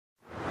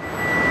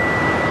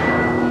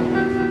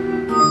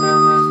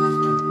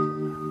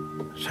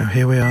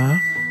here we are,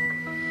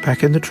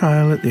 back in the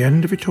trial at the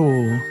end of it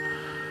all.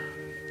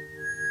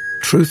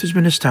 Truth has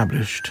been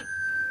established,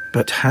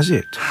 but has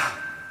it?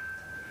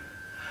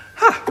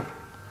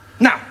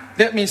 Now,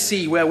 let me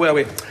see, where were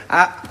we?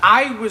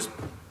 I was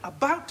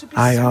about to be...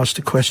 I asked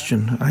a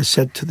question. I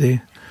said to the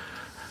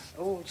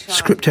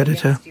script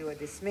editor,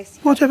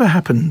 whatever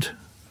happened?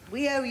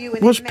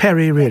 Was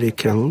Peri really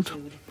killed?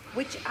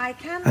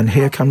 And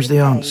here comes the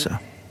answer.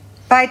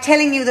 By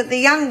telling you that the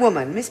young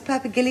woman, Miss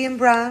Perpigillion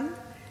Brown,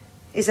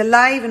 is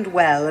alive and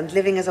well and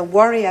living as a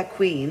warrior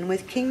queen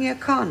with King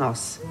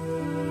Yrcanos.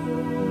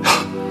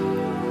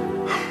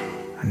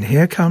 And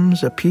here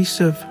comes a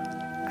piece of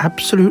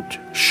absolute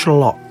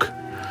schlock.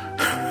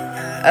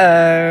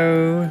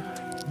 Oh,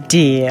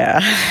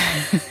 dear.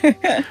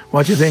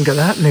 What do you think of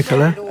that,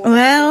 Nicola?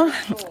 Well,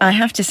 I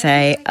have to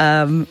say,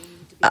 I'm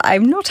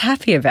not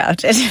happy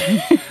about it.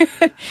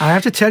 I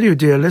have to tell you,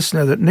 dear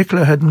listener, that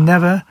Nicola had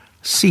never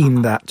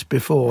seen that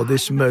before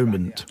this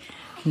moment.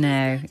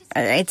 No,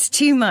 it's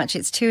too much.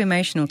 It's too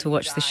emotional to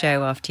watch the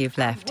show after you've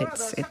left.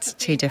 It's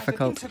too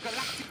difficult.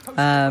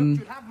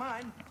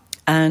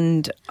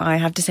 And I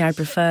have to say I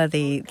prefer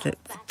the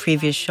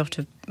previous shot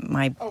of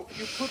my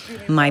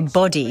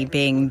body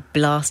being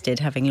blasted,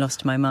 having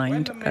lost my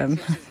mind,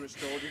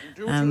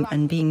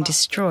 and being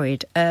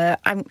destroyed.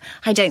 I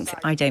don't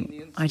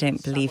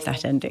believe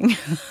that ending,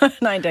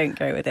 and I don't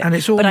go with it. And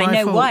it's all my fault. But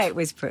I know why it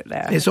was put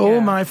there. It's all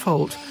my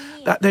fault.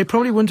 They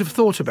probably wouldn't have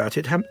thought about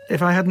it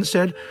if I hadn't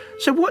said,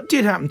 so what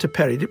did happen to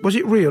Peri? Was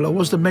it real, or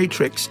was the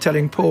Matrix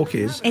telling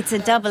porkies? It's a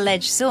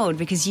double-edged sword,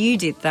 because you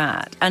did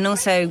that. And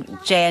also,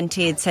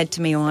 JNT had said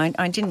to me,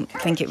 I didn't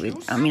think it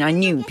would... I mean, I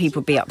knew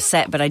people would be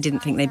upset, but I didn't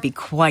think they'd be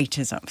quite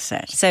as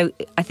upset. So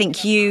I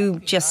think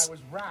you just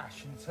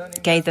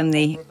gave them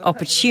the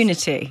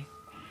opportunity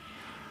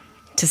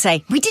to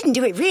say, we didn't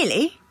do it,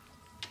 really.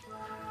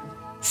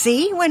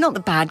 See, we're not the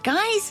bad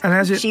guys.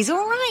 She's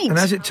all right. And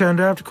as it turned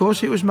out, of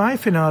course, it was my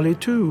finale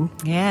too.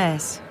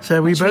 Yes.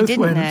 So we both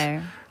went.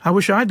 Know. I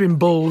wish I'd been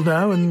bald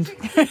now and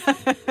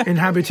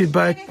inhabited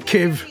by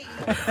Kiv.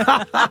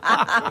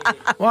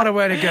 What a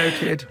way to go,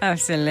 kid.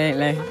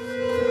 Absolutely.